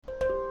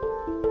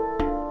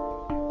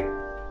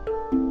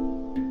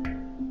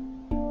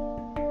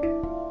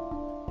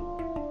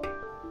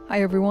Hi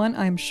everyone,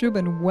 I'm Shub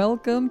and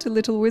welcome to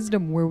Little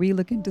Wisdom, where we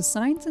look into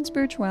science and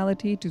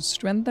spirituality to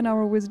strengthen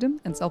our wisdom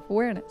and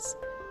self-awareness.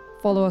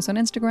 Follow us on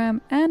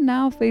Instagram and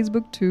now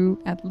Facebook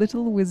too at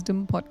Little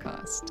Wisdom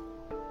Podcast.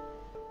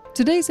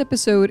 Today's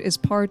episode is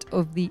part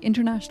of the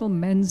International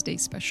Men's Day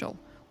special,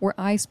 where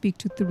I speak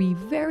to three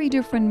very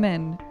different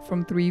men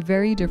from three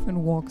very different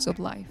walks of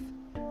life.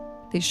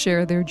 They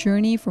share their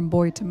journey from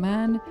boy to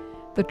man,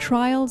 the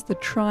trials, the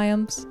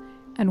triumphs,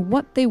 and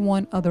what they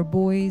want other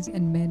boys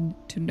and men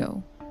to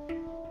know.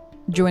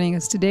 Joining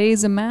us today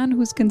is a man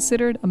who's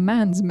considered a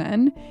man's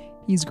man.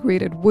 He's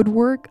great at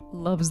woodwork,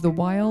 loves the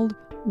wild,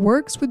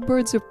 works with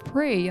birds of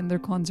prey and their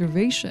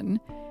conservation,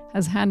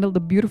 has handled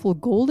a beautiful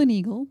golden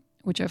eagle,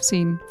 which I've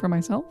seen for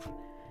myself,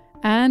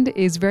 and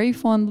is very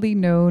fondly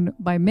known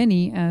by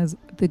many as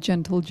the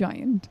Gentle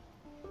Giant.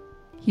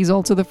 He's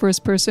also the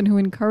first person who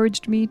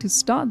encouraged me to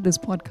start this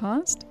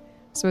podcast,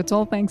 so it's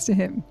all thanks to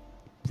him.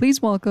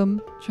 Please welcome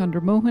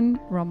Chandramohan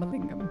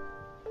Ramalingam.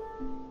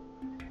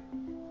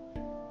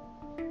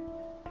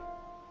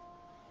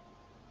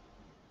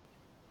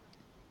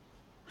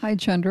 Hi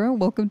Chandra,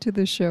 welcome to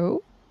the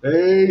show.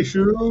 Hey,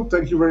 Shuru,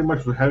 thank you very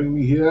much for having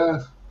me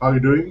here. How are you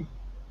doing?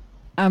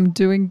 I'm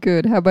doing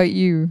good. How about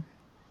you?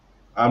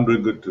 I'm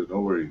doing good too. No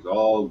worries.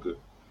 All good.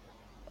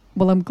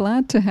 Well, I'm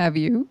glad to have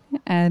you.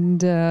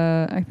 And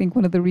I think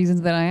one of the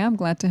reasons that I am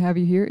glad to have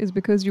you here is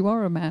because you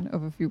are a man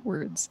of a few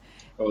words.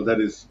 Oh,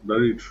 that is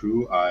very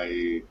true.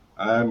 I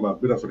am a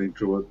bit of an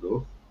introvert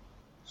though.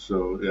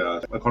 So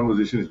yeah, my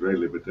conversation is very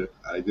limited.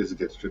 I just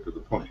get straight to the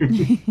point.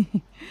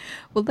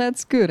 Well,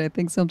 that's good. I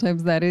think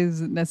sometimes that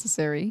is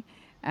necessary.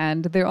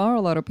 And there are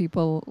a lot of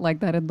people like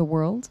that in the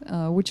world,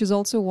 which is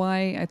also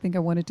why I think I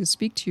wanted to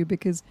speak to you,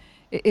 because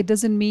it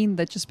doesn't mean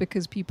that just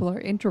because people are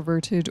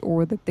introverted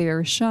or that they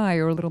are shy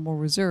or a little more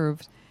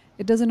reserved,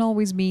 it doesn't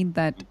always mean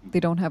that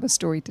they don't have a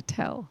story to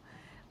tell.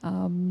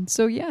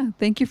 So yeah,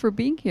 thank you for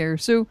being here.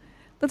 So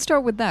let's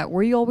start with that.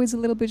 Were you always a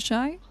little bit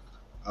shy?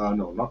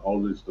 No, not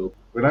always though.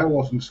 When I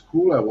was in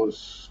school, I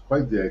was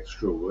quite the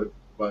extrovert.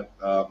 But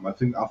I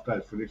think after I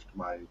finished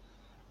my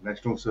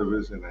national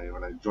service and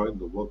when I joined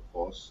the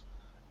workforce,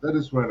 that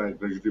is when I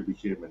gradually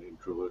became an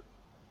introvert.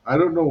 I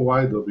don't know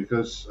why though,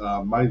 because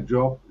my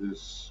job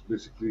is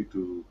basically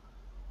to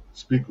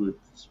speak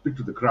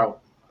to the crowd.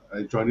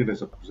 I joined in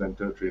as a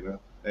presenter trainer,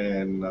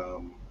 and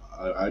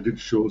I did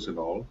shows and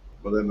all.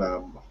 But then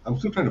I'm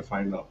still trying to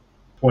find out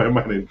why am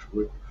I an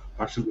introvert,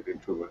 partially an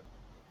introvert.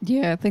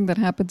 Yeah, I think that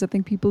happens. I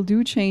think people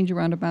do change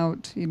around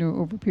about,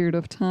 over a period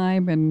of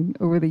time and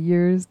over the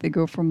years. They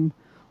go from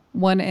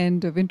one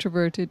end of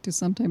introverted to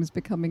sometimes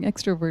becoming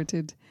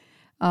extroverted.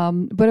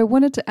 But I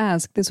wanted to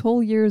ask, this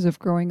whole years of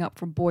growing up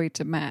from boy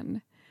to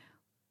man,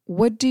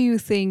 what do you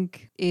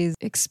think is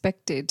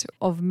expected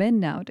of men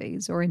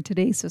nowadays or in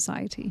today's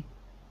society?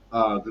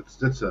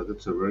 That's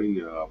a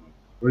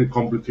very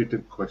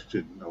complicated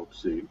question, I would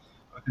say.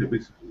 Okay,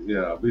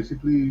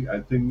 basically, I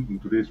think in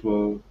today's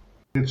world,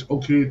 it's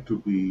okay to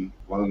be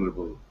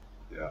vulnerable.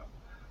 Yeah,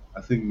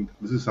 I think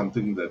this is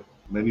something that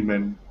many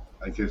men,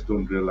 I guess,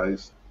 don't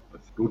realize, but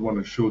don't want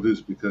to show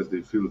this because they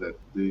feel that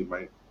they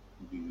might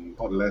be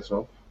thought less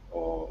of,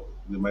 or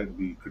they might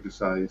be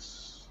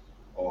criticized,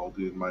 or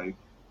they might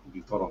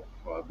be thought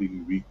of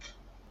being weak.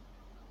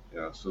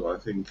 Yeah, so I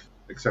think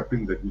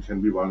accepting that we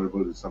can be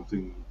vulnerable is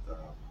something.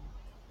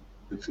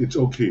 It's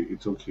okay.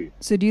 It's okay.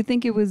 So do you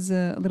think it was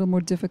a little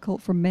more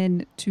difficult for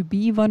men to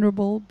be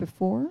vulnerable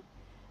before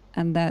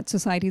and that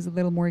society is a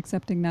little more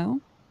accepting now?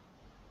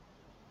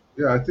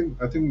 Yeah, I think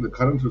the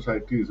current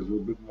society is a little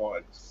bit more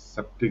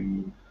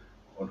accepting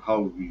on how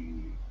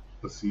we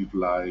perceive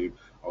life,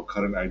 our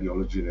current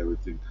ideology and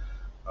everything.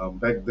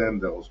 Back then,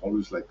 there was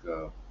always like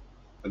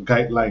a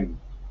guideline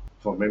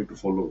for men to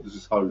follow. This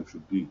is how it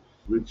should be,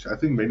 which I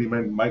think many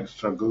men might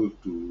struggle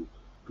to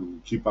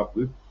keep up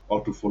with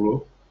or to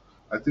follow.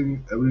 I think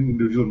every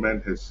individual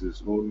man has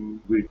his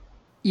own way.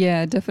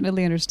 Yeah,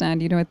 definitely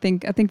understand. I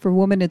think for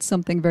women it's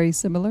something very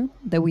similar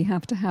that we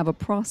have to have a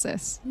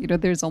process.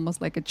 There's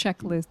almost like a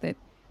checklist that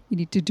you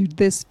need to do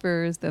this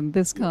first, then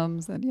this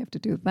comes, then you have to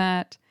do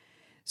that.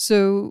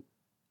 So,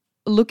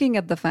 looking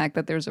at the fact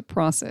that there's a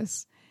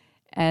process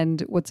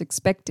and what's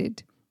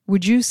expected,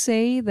 would you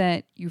say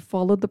that you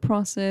followed the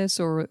process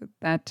or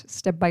that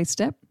step by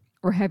step,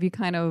 or have you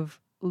kind of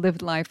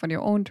lived life on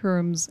your own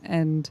terms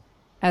and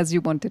as you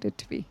wanted it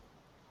to be?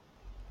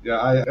 Yeah,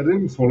 I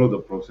didn't follow the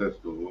process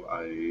though.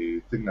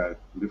 I think I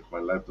lived my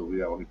life the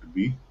way I wanted to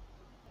be.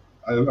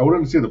 I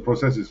wouldn't say the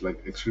process is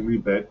like extremely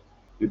bad.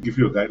 It gives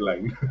you a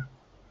guideline.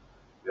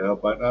 Yeah,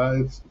 but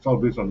it's all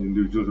based on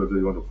individuals whether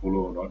you want to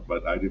follow or not.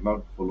 But I did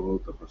not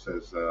follow the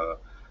process.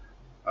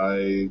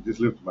 I just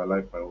lived my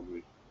life my own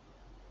way.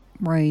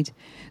 Right.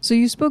 So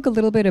you spoke a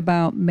little bit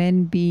about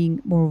men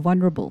being more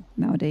vulnerable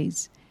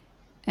nowadays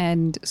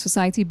and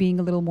society being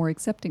a little more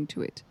accepting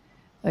to it.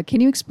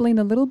 Can you explain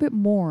a little bit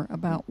more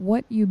about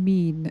what you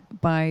mean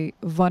by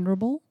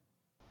vulnerable?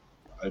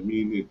 I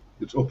mean,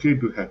 it's okay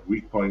to have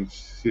weak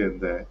points here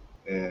and there,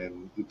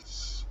 and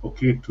it's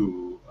okay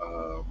to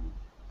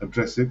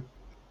address it.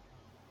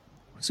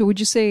 So would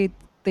you say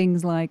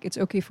things like it's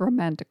okay for a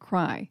man to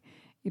cry.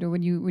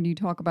 When you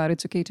talk about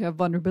it's okay to have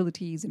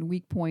vulnerabilities and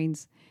weak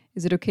points,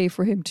 is it okay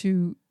for him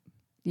to,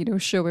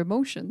 show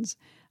emotions?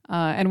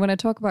 And when I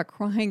talk about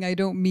crying, I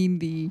don't mean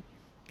the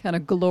kind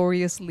of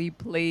gloriously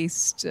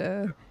placed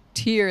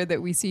tear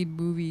that we see in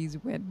movies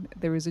when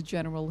there is a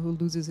general who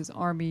loses his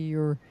army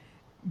or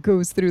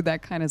goes through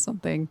that kind of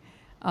something,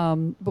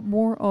 but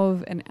more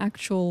of an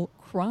actual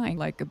crying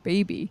like a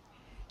baby.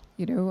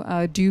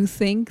 Do you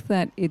think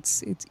that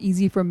it's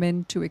easy for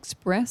men to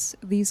express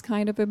these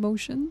kind of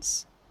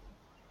emotions?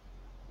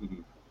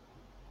 Mhm.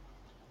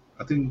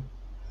 I think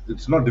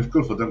it's not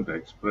difficult for them to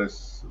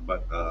express,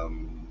 but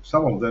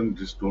some of them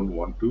just don't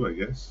want to, I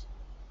guess,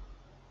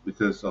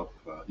 because of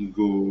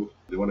ego.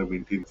 They want to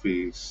maintain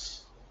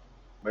face.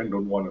 Men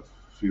don't want to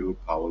feel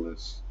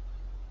powerless.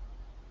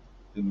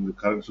 In the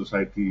current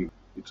society,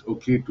 it's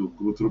okay to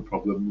go through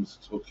problems.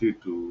 It's okay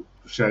to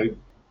share it.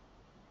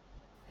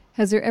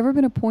 Has there ever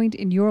been a point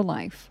in your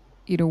life,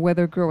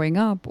 whether growing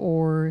up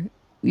or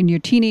in your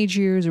teenage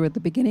years or at the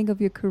beginning of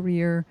your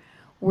career,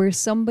 where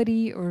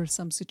somebody or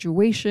some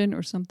situation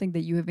or something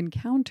that you have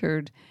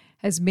encountered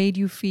has made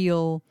you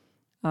feel,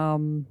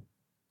 um,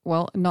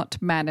 well, not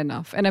man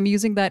enough? And I'm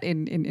using that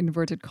in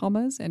inverted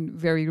commas and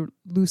very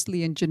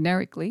loosely and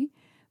generically,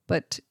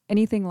 but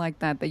anything like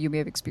that that you may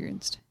have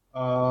experienced.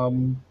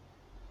 Um,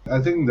 I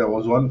think there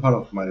was one part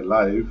of my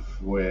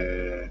life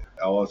where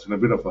I was in a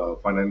bit of a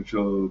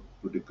financial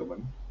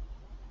predicament,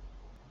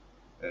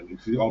 and you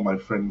see all my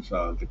friends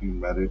are getting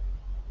married,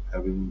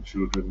 having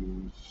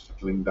children,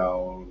 settling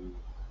down.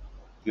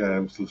 Here I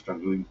am still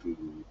struggling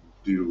to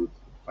deal with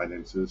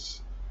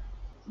finances.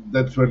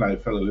 That's when I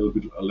felt a little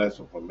bit less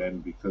of a man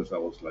because I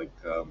was like,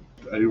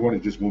 everyone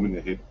is just moving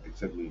ahead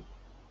except me.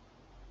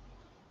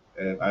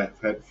 And I've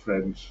had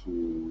friends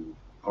who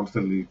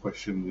constantly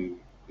question me,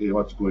 hey,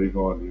 what's going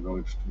on?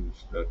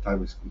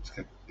 Time is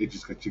age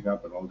is catching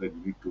up and all that.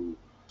 You need to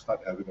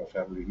start having a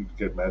family. You need to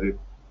get married.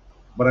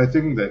 But I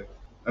think that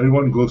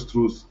everyone goes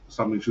through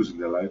some issues in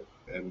their life,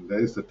 and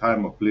there is a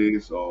time, a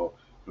place, or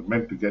you're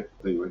meant to get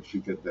there. You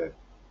eventually get there.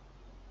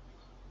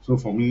 So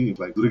for me,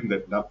 like during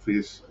that dark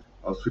phase,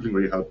 I was feeling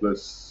very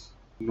helpless.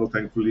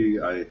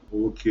 Thankfully, I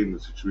overcame the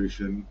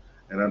situation,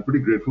 and I'm pretty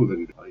grateful that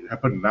it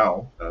happened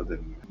now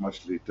than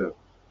much later,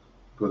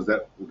 because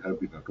that would have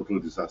been a total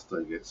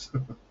disaster, I guess.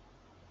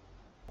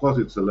 Of course,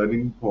 it's a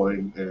learning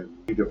point, and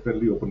it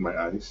definitely opened my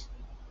eyes.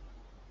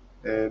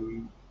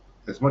 And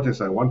as much as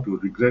I want to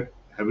regret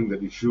having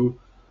that issue,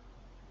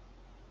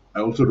 I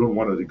also don't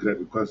want to regret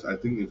because I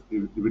think if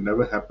it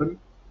never happened,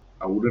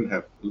 I wouldn't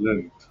have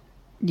learned.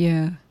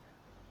 Yeah.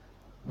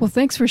 Well,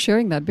 thanks for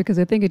sharing that because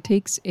I think it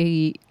takes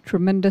a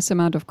tremendous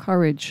amount of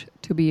courage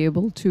to be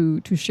able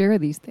to share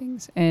these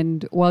things.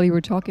 And while you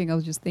were talking, I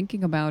was just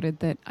thinking about it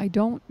that I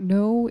don't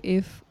know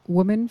if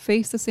women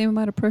face the same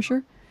amount of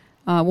pressure.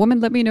 Women,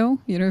 let me know,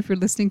 if you're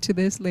listening to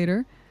this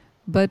later.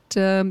 But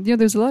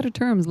there's a lot of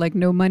terms like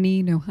no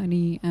money, no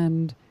honey,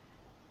 and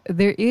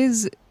there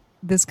is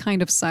this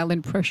kind of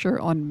silent pressure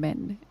on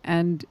men.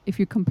 And if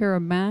you compare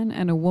a man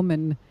and a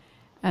woman,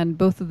 and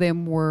both of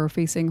them were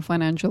facing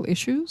financial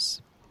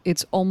issues,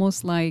 it's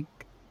almost like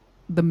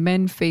the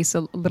men face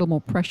a little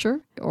more pressure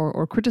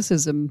or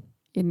criticism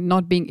in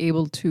not being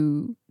able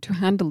to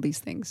handle these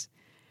things.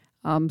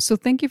 So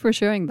thank you for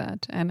sharing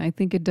that. And I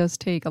think it does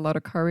take a lot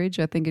of courage.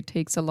 I think it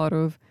takes a lot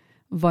of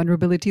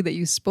vulnerability that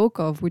you spoke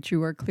of, which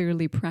you are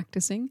clearly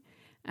practicing.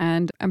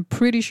 And I'm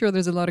pretty sure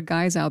there's a lot of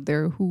guys out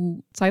there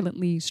who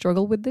silently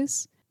struggle with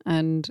this.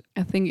 And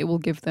I think it will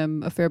give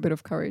them a fair bit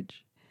of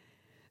courage.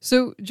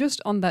 So,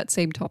 just on that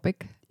same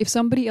topic, if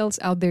somebody else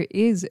out there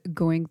is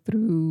going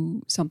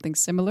through something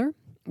similar,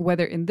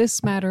 whether in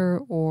this matter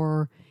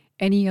or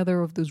any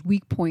other of those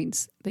weak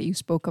points that you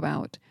spoke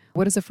about,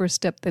 what is the first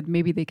step that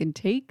maybe they can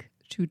take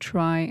to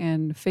try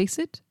and face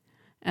it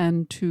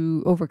and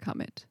to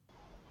overcome it?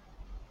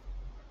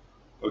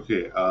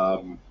 Okay,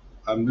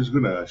 I'm just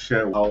gonna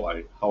share how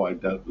I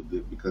dealt with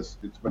it because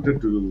it's better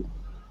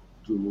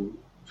to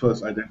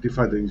first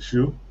identify the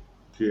issue,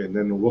 okay, and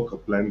then work a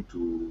plan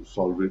to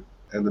solve it.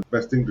 And the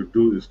best thing to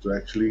do is to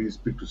actually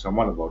speak to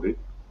someone about it.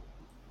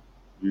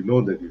 You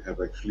know that you have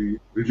actually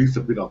released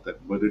a bit of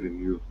that burden in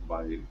you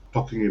by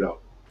talking it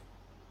out.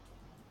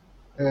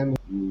 And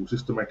you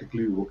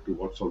systematically work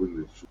towards solving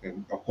the issue.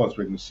 And of course,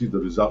 when you see the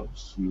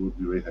results, you will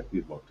be very happy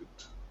about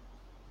it.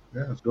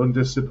 Yeah, don't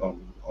just sit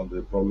on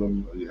the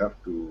problem. You have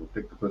to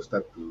take the first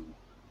step to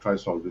try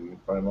solving it,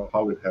 find out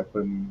how it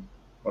happened,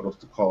 what was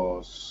the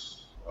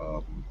cause,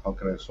 how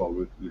can I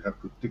solve it. You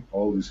have to take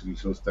all these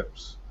initial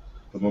steps.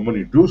 The moment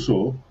you do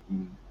so,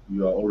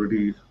 you are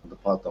already on the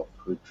path of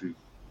victory.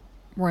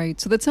 Right.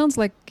 So that sounds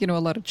like, a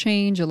lot of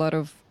change, a lot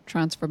of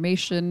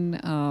transformation,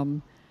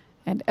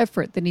 and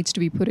effort that needs to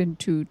be put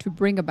into to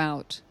bring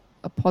about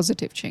a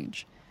positive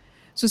change.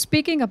 So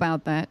speaking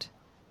about that,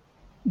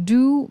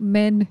 do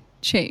men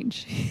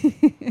change?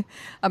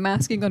 I'm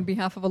asking on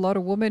behalf of a lot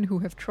of women who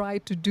have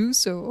tried to do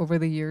so over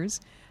the years.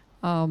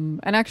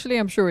 And actually,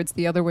 I'm sure it's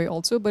the other way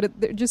also,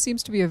 but there just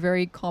seems to be a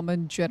very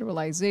common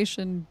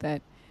generalization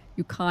that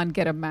you can't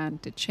get a man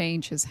to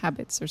change his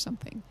habits or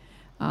something.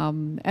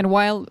 And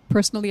while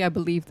personally I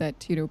believe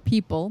that,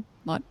 people,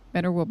 not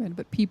men or women,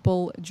 but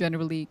people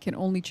generally can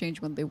only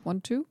change when they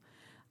want to,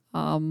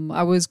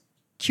 I was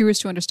curious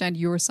to understand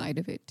your side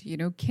of it.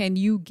 Can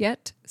you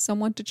get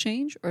someone to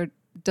change, or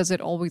does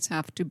it always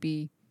have to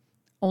be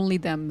only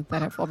them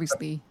that have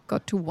obviously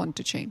got to want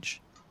to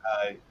change?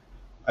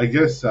 I I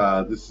guess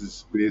this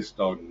is based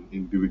on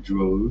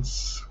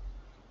individuals.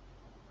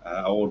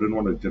 I wouldn't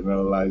want to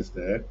generalize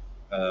that.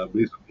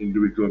 Based on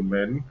individual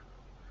men,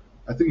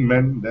 I think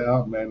there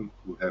are men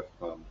who have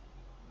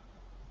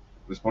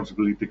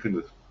responsibly taken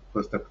the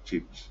first step to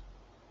change.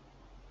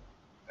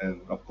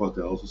 And of course,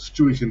 there are also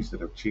situations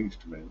that have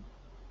changed men,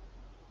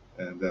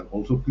 and there are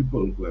also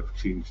people who have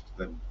changed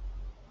them.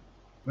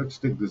 Let's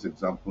take this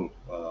example.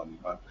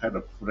 I've had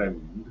a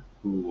friend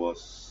who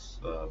was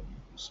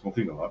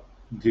smoking a lot.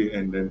 Okay,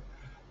 and then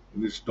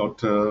his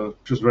daughter,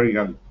 she was very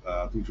young.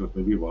 I think she was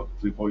maybe about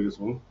 3, 4 years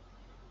old.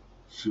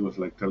 She was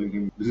like telling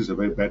him, "This is a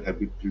very bad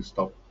habit. Please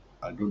stop.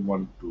 I don't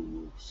want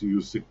to see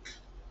you sick,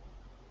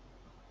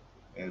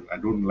 and I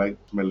don't like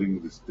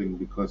smelling this thing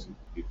because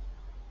it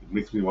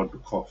makes me want to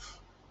cough."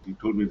 He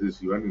told me this.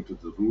 He went into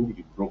the room.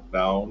 He broke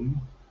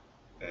down,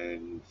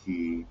 and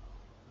he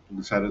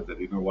decided that,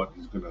 you know what,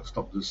 he's gonna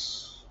stop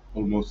this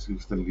almost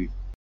instantly.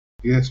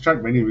 He has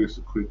tried many ways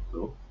to quit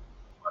though,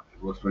 but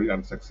it was very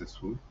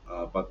unsuccessful.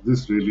 But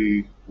this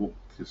really woke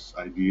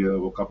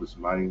up his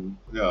mind.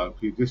 Yeah,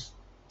 he just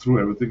threw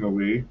everything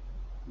away,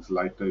 his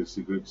lighter, his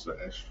cigarettes, the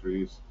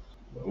ashtrays,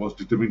 was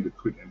determined to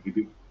quit, and he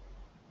did.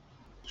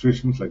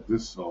 Situations like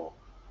this, or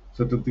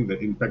certain thing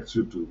that impacts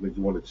you to make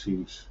you want to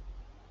change,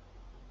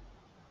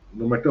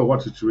 no matter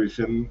what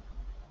situation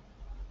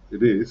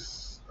it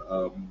is,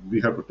 we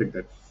have to take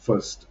that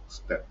first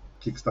step,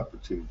 kickstart the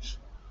change.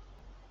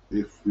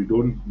 If we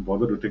don't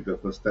bother to take the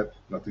first step,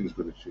 nothing is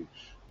going to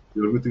change.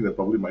 The only thing that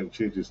probably might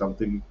change is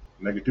something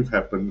negative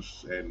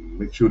happens and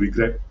makes you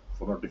regret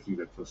for not taking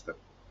that first step.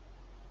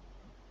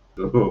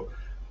 So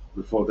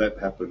before that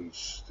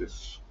happens,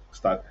 just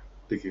start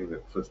taking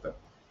that first step.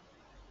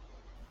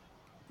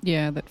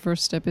 Yeah, that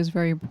first step is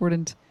very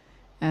important,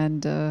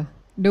 and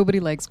nobody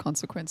likes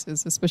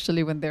consequences,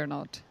 especially when they're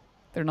not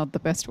the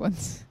best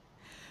ones.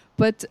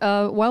 But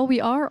while we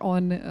are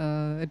on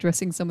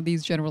addressing some of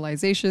these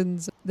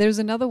generalizations, there's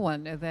another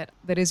one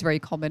that is very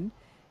common,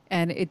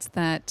 and it's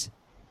that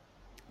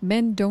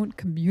men don't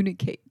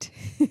communicate.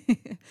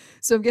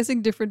 So I'm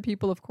guessing different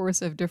people, of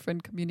course, have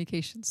different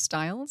communication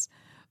styles.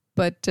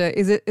 But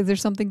is there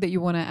something that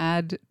you want to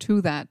add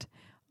to that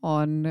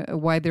on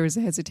why there is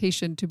a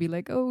hesitation to be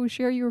like, oh,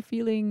 share your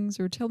feelings,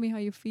 or tell me how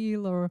you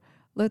feel, or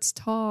let's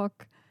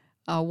talk?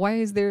 Why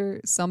is there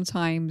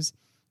sometimes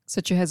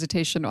such a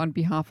hesitation on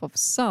behalf of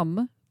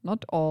some,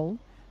 not all,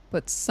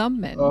 but some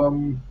men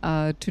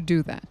to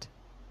do that?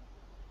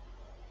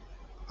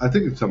 I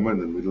think it's somewhere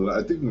in the middle.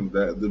 I think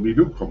that we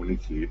do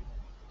communicate.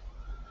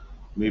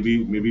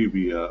 Maybe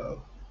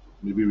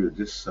we're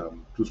just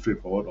too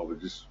straightforward, or we're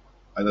just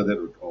either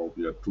that, or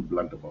we are too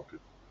blunt about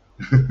it.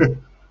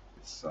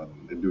 It's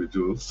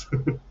individuals.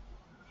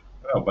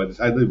 But it's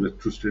either we're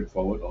too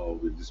straightforward or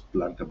we're just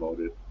blunt about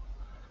it.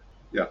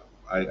 Yeah,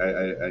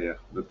 yeah.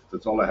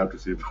 That's all I have to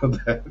say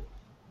about that.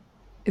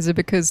 Is it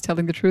because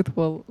telling the truth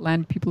will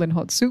land people in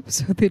hot soup,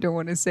 so they don't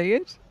want to say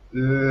it?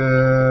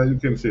 You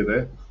can say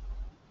that,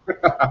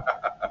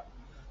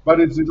 but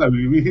it's like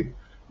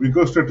we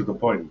go straight to the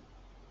point.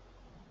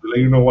 We let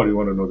you know what you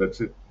want to know. That's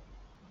it.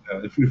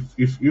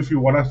 If you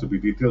want us to be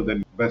detailed,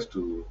 then best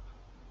to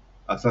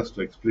ask us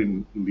to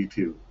explain in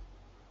detail.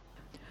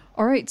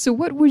 All right. So,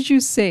 what would you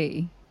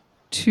say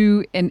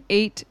to an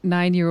 8,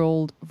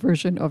 9-year-old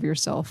version of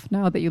yourself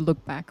now that you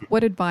look back?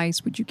 What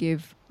advice would you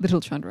give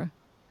little Chandra?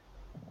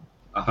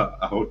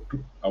 I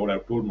would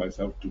have told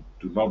myself to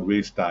not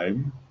waste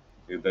time.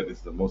 Okay, that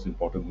is the most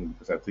important thing,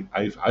 because I think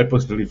I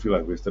personally feel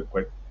I wasted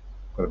quite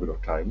a bit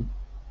of time.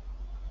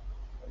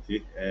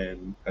 Okay,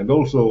 and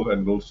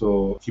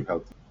also keep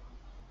healthy.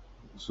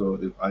 So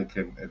if I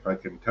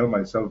can tell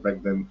myself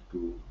back then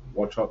to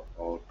watch out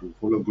or to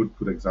follow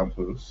good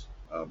examples,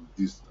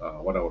 these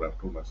are what I would have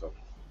told myself.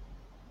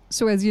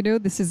 So, as you know,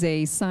 this is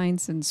a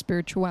science and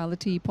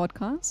spirituality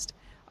podcast.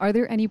 Are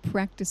there any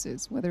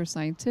practices, whether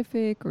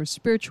scientific or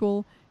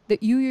spiritual,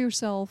 that you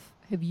yourself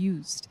have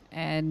used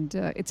and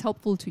it's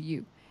helpful to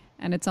you?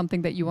 And it's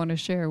something that you want to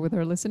share with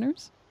our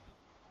listeners?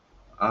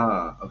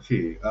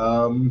 Okay.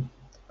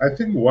 I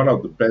think one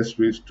of the best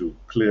ways to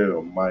clear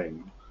your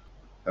mind,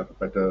 have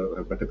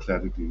better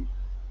clarity,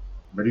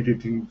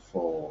 meditating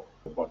for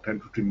about 10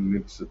 to 15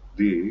 minutes a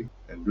day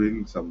and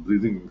doing some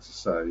breathing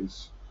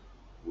exercise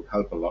would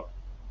help a lot.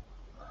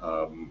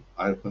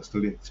 I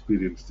personally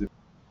experienced it.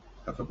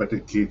 Have a better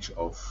gauge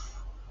of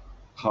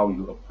how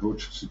you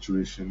approach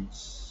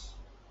situations.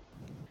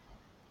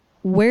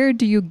 Where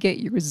do you get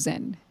your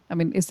Zen? I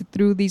mean, is it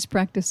through these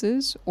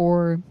practices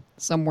or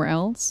somewhere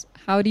else?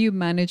 How do you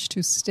manage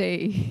to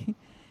stay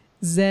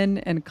Zen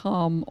and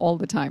calm all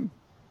the time,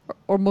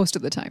 or most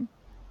of the time?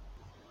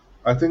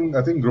 I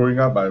think growing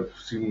up, I've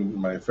seen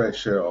my fair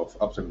share of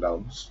ups and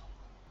downs.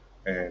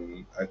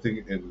 And I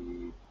think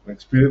in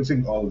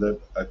experiencing all that,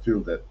 I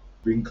feel that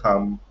being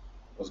calm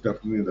was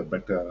definitely the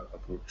better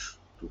approach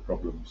to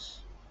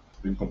problems.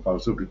 Being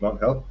compulsive did not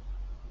help,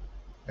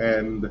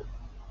 and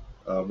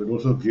it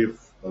also gave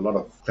a lot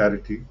of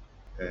clarity.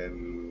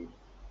 And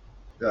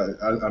yeah,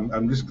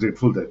 I'm just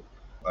grateful that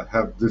I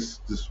have this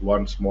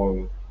one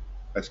small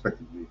aspect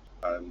of me.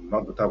 I'm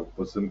not the type of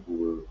person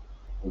who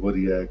will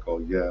overreact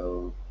or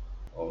yell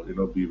or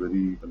be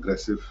very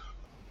aggressive.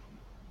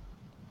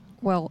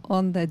 Well,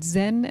 on that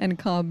zen and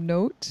calm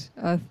note,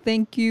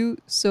 thank you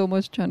so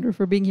much, Chandra,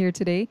 for being here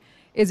today.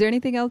 Is there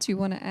anything else you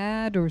want to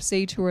add or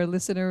say to our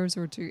listeners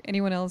or to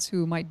anyone else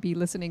who might be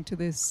listening to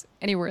this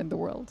anywhere in the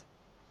world?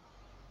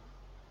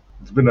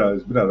 It's been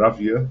a rough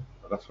year,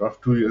 a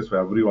rough 2 years for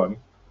everyone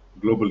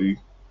globally.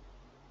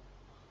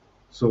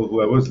 So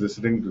whoever's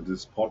listening to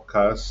this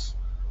podcast,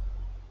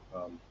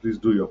 please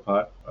do your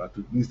part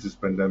to ease this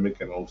pandemic,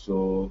 and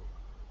also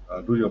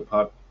do your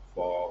part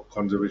for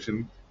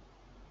conservation.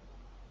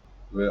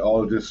 We're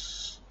all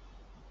just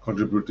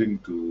contributing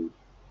to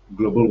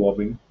global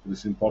warming.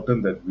 It's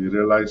important that we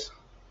realize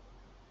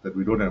that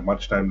we don't have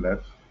much time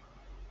left,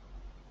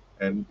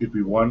 and if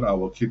we want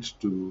our kids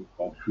to,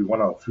 or if we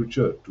want our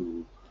future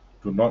to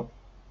not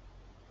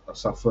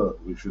suffer,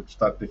 we should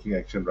start taking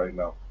action right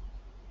now.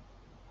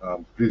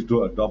 Please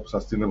do adopt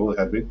sustainable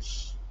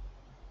habits,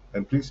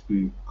 and please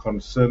be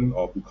concerned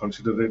or be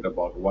considerate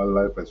about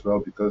wildlife as well,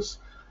 because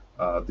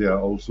they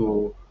are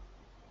also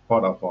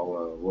part of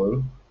our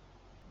world.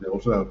 They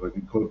also have an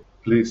equal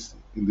place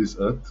in this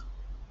earth.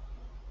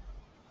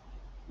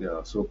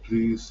 Yeah, so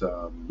please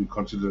be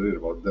considerate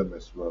about them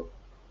as well.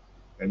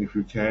 And if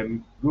you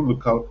can, do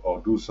look out or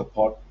do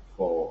support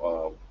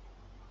for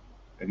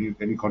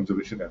any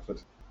conservation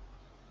efforts.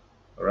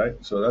 All right,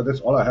 so that's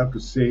all I have to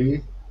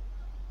say.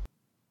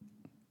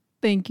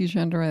 Thank you,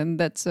 Chandra. And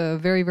that's a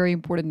very, very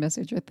important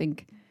message, I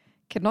think.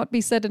 Cannot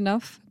be said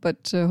enough,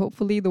 but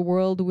hopefully the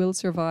world will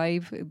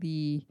survive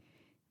the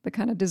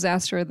kind of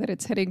disaster that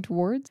it's heading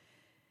towards.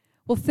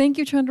 Well, thank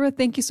you, Chandra.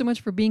 Thank you so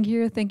much for being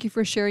here. Thank you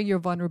for sharing your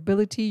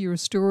vulnerability, your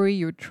story,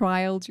 your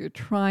trials, your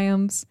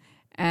triumphs,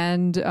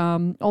 and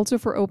also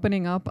for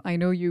opening up. I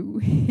know you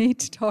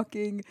hate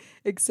talking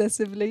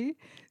excessively,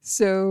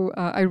 so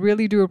I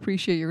really do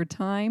appreciate your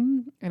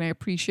time, and I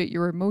appreciate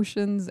your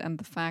emotions and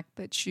the fact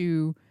that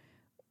you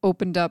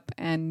opened up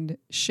and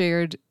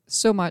shared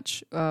so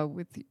much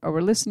with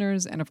our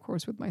listeners and, of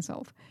course, with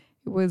myself.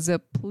 It was a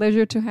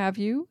pleasure to have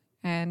you,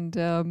 and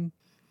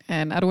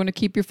I don't want to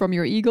keep you from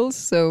your Eagles,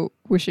 so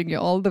wishing you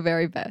all the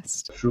very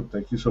best. Sure,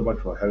 thank you so much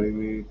for having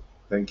me.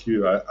 Thank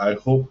you. I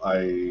hope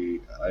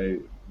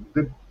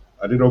did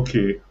I did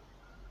okay.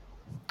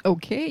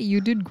 Okay,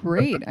 you did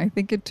great. I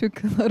think it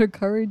took a lot of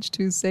courage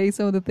to say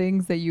some of the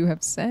things that you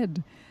have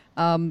said.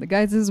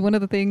 Guys, this is one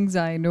of the things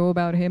I know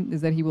about him,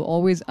 is that he will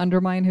always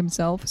undermine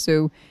himself.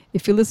 So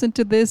if you listen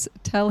to this,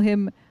 tell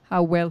him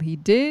how well he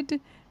did,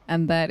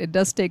 and that it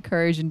does take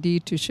courage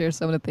indeed to share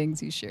some of the things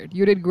he shared.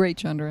 You did great,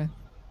 Chandra.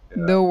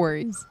 Yeah. No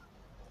worries.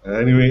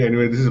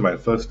 Anyway, this is my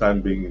first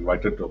time being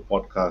invited to a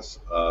podcast,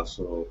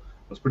 so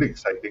it was pretty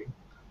exciting.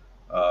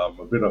 A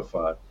bit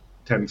of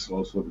tense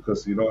also,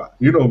 because you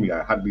know me,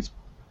 I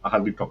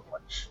hardly talk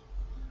much.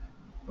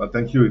 But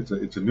thank you.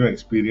 It's a new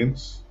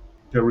experience.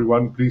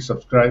 Everyone, please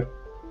subscribe.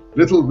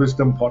 Little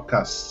Wisdom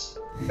Podcasts.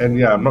 And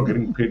yeah, I'm not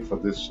getting paid for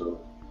this, so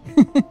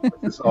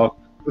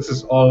this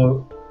is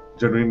all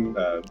genuine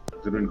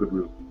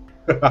goodwill.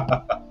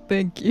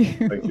 Thank you.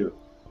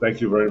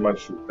 Thank you very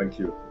much. Thank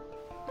you.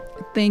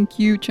 Thank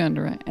you,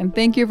 Chandra. And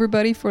thank you,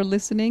 everybody, for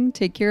listening.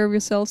 Take care of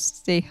yourselves,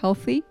 stay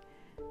healthy,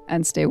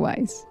 and stay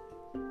wise.